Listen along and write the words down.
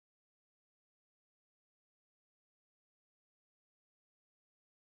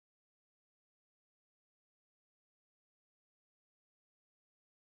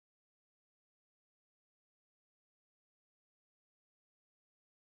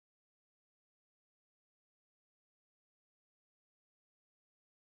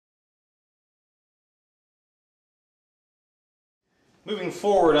Moving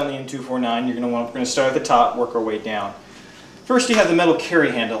forward on the M249, we're going to start at the top, work our way down. First you have the metal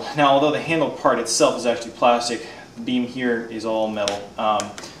carry handle. Now although the handle part itself is actually plastic, the beam here is all metal.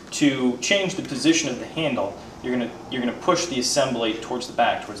 To change the position of the handle, you're going to push the assembly towards the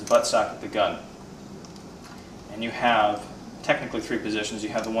back, towards the buttstock of the gun. And you have technically three positions. You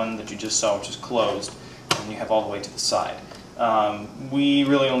have the one that you just saw, which is closed, and you have all the way to the side. We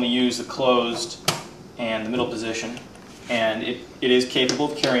really only use the closed and the middle position, and it is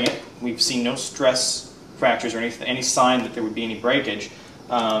capable of carrying it. We've seen no stress fractures or any sign that there would be any breakage,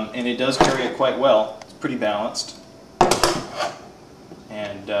 and it does carry it quite well. It's pretty balanced,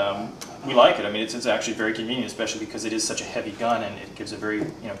 and we like it. I mean, it's actually very convenient, especially because it is such a heavy gun, and it gives a very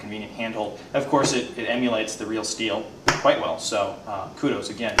convenient handhold. Of course, it emulates the real steel quite well, so kudos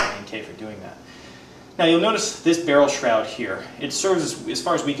again to M&K for doing that. Now you'll notice this barrel shroud here. It serves, as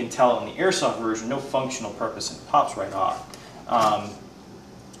far as we can tell in the airsoft version, no functional purpose, and it pops right off.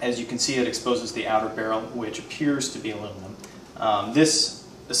 As you can see, it exposes the outer barrel, which appears to be aluminum. This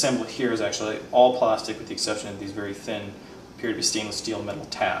assembly here is actually all plastic with the exception of these very thin, appear to be stainless steel metal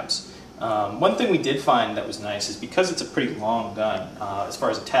tabs. One thing we did find that was nice is because it's a pretty long gun, as far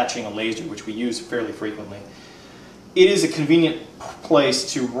as attaching a laser, which we use fairly frequently, it is a convenient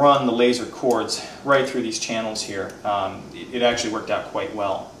place to run the laser cords right through these channels here. It actually worked out quite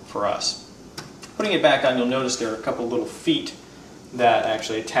well for us. Putting it back on, you'll notice there are a couple little feet that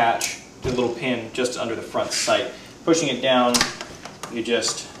actually attach to the little pin just under the front sight. Pushing it down, you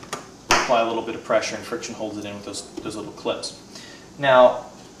just apply a little bit of pressure and friction holds it in with those little clips. Now,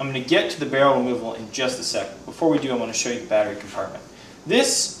 I'm going to get to the barrel removal in just a second. Before we do, I want to show you the battery compartment.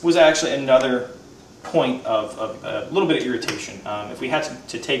 This was actually another point of a little bit of irritation. If we had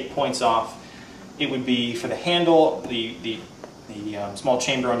to take points off, it would be for the handle, the small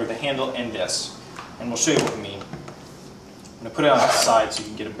chamber under the handle, and this. And we'll show you what we mean. I'm going to put it on the side so you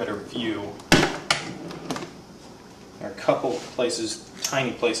can get a better view. There are a couple places,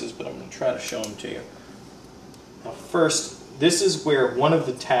 tiny places, but I'm going to try to show them to you. Now first, this is where one of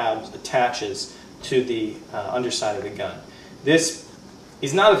the tabs attaches to the underside of the gun. This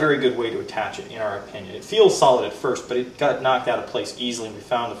is not a very good way to attach it, in our opinion. It feels solid at first, but it got knocked out of place easily, and we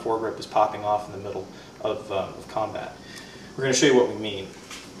found the foregrip was popping off in the middle of combat. We're going to show you what we mean.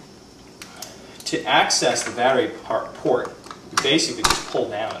 To access the battery port, you basically just pull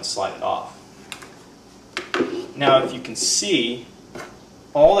down and slide it off. Now, if you can see,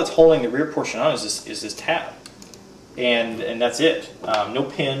 all that's holding the rear portion on is this tab, and that's it. No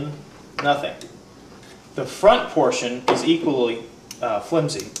pin, nothing. The front portion is equally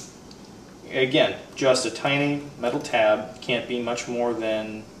flimsy. Again, just a tiny metal tab, can't be much more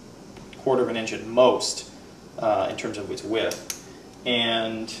than a quarter of an inch at most in terms of its width,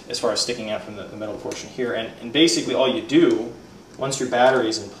 and as far as sticking out from the metal portion here. And basically all you do, once your battery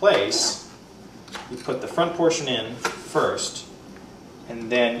is in place, you put the front portion in first,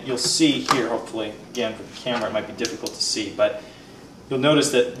 and then you'll see here, hopefully, again for the camera it might be difficult to see, but you'll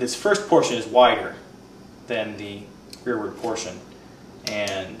notice that this first portion is wider than the rearward portion.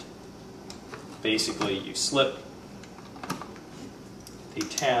 And basically you slip the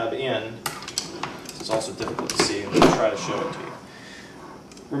tab in. This is also difficult to see. I'm going to try to show it to you.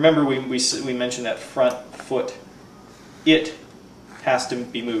 Remember we mentioned that front foot. It has to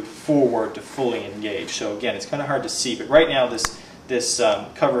be moved forward to fully engage. So again, it's kind of hard to see, but right now this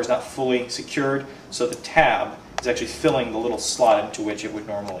cover is not fully secured, so the tab is actually filling the little slot into which it would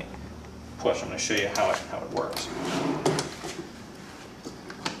normally push. I'm going to show you how it works.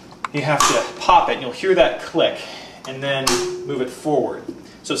 You have to pop it, and you'll hear that click, and then move it forward.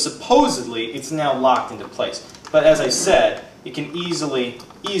 So supposedly, it's now locked into place. But as I said, it can easily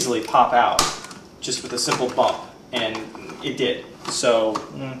pop out just with a simple bump, and it did. So,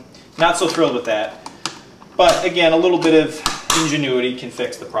 not so thrilled with that. But again, a little bit of ingenuity can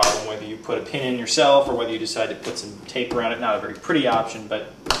fix the problem, whether you put a pin in yourself or whether you decide to put some tape around it. Not a very pretty option,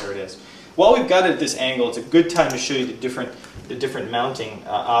 but there it is. While we've got it at this angle, it's a good time to show you the different mounting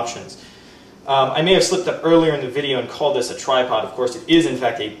options. I may have slipped up earlier in the video and called this a tripod. Of course, it is in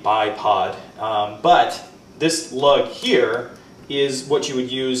fact a bipod, but this lug here is what you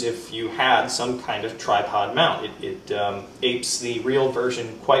would use if you had some kind of tripod mount. It apes the real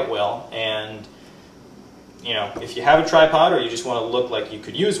version quite well, and if you have a tripod or you just want to look like you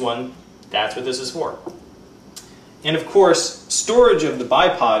could use one, that's what this is for. And of course, storage of the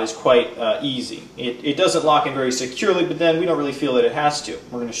bipod is quite easy. It doesn't lock in very securely, but then we don't really feel that it has to.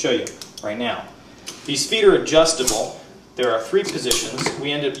 We're going to show you right now. These feet are adjustable. There are 3 positions.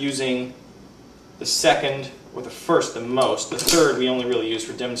 We end up using the second or the first the most. The third we only really use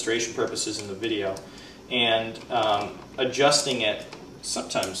for demonstration purposes in the video. and adjusting it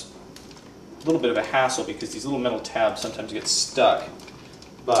sometimes a little bit of a hassle because these little metal tabs sometimes get stuck.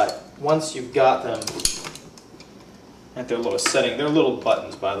 But once you've got them at their lowest setting, they're little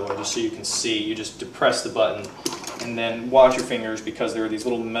buttons, by the way, just so you can see. You just depress the button and then watch your fingers because there are these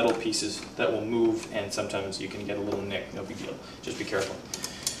little metal pieces that will move, and sometimes you can get a little nick. No big deal. Just be careful.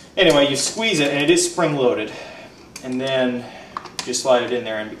 Anyway, you squeeze it, and it is spring-loaded, and then you slide it in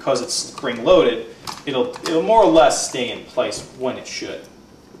there, and because it's spring-loaded, it'll more or less stay in place when it should.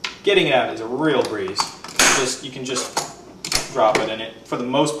 Getting it out is a real breeze. You can just drop it, and it, for the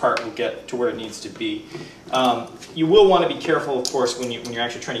most part, will get to where it needs to be. You will want to be careful, of course, when you're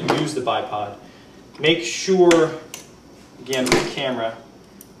actually trying to use the bipod. Make sure, again with the camera,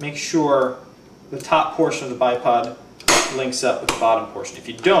 make sure the top portion of the bipod links up with the bottom portion. If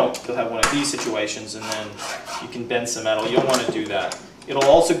you don't, you'll have one of these situations, and then you can bend some metal. You don't want to do that. It'll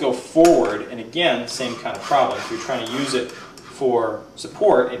also go forward, and again, same kind of problem. If you're trying to use it for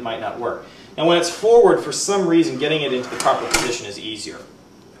support, it might not work. And when it's forward, for some reason, getting it into the proper position is easier.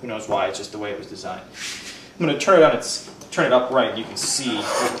 Who knows why? It's just the way it was designed. I'm going to turn it upright. You can see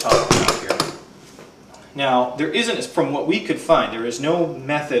what we're talking about here. Now, there isn't, from what we could find, there is no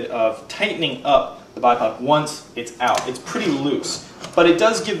method of tightening up the bipod once it's out. It's pretty loose, but it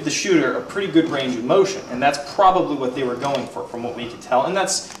does give the shooter a pretty good range of motion, and that's probably what they were going for, from what we could tell. And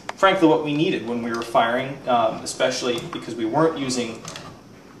that's frankly what we needed when we were firing, especially because we weren't using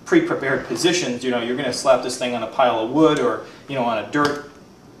pre-prepared positions. You know, you're going to slap this thing on a pile of wood, or on a dirt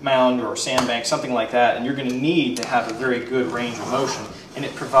mound or sandbank, something like that, and you're going to need to have a very good range of motion, and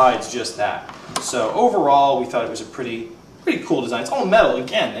it provides just that. So overall, we thought it was a pretty cool design. It's all metal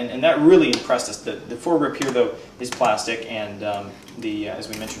again, and that really impressed us. The foregrip here, though, is plastic, and as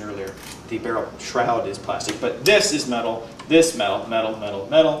we mentioned earlier, the barrel shroud is plastic. But this is metal. This metal, metal, metal,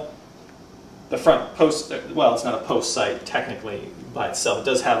 metal. The front post, well, it's not a post sight technically by itself. It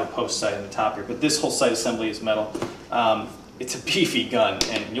does have a post sight on the top here, but this whole sight assembly is metal. It's a beefy gun,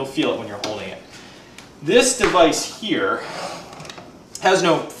 and you'll feel it when you're holding it. This device here has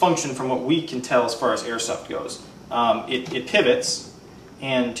no function from what we can tell as far as airsoft goes. It pivots,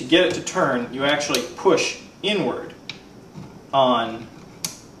 and to get it to turn, you actually push inward on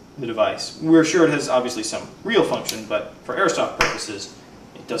the device. We're sure it has obviously some real function, but for airsoft purposes,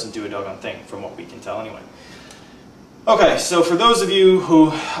 it doesn't do a doggone thing from what we can tell anyway. Okay, so for those of you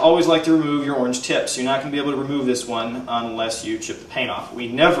who always like to remove your orange tips, you're not going to be able to remove this one unless you chip the paint off. We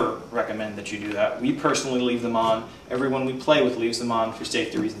never recommend that you do that. We personally leave them on. Everyone we play with leaves them on for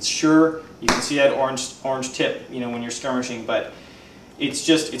safety reasons. Sure, you can see that orange tip, when you're skirmishing, but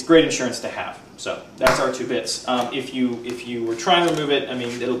it's great insurance to have. So that's our 2 bits. If you were trying to remove it,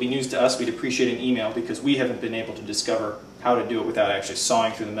 it'll be news to us. We'd appreciate an email because we haven't been able to discover how to do it without actually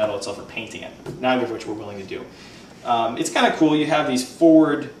sawing through the metal itself or painting it. Neither of which we're willing to do. It's kind of cool. You have these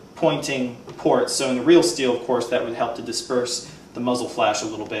forward-pointing ports. So in the real steel, of course, that would help to disperse the muzzle flash a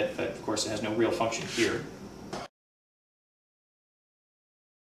little bit. But of course, it has no real function here.